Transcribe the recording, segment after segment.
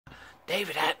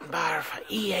David Attenborough for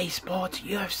EA Sports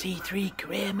UFC 3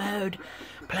 Career Mode,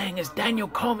 playing as Daniel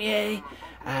Cormier.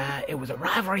 It was a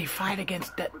rivalry fight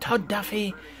against Todd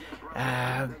Duffy.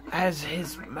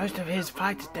 As most of his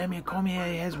fights, Daniel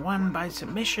Cormier has won by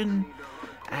submission,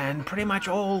 and pretty much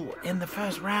all in the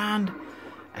first round.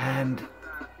 And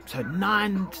so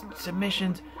 9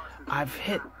 submissions. I've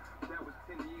hit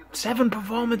 7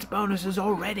 performance bonuses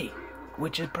already,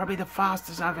 which is probably the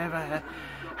fastest I've ever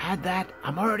had that.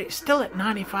 I'm already still at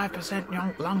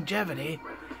 95% longevity,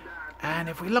 and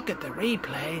if we look at the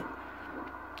replay,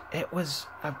 it was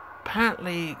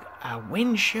apparently a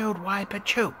windshield wiper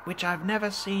choke, which I've never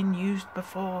seen used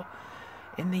before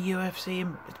in the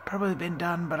UFC. It's probably been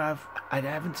done, but I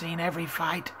haven't seen every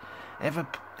fight ever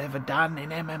done in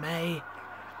MMA.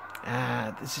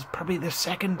 This is probably the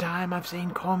second time I've seen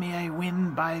Cormier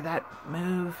win by that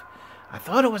move. I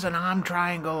thought it was an arm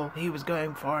triangle he was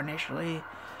going for initially,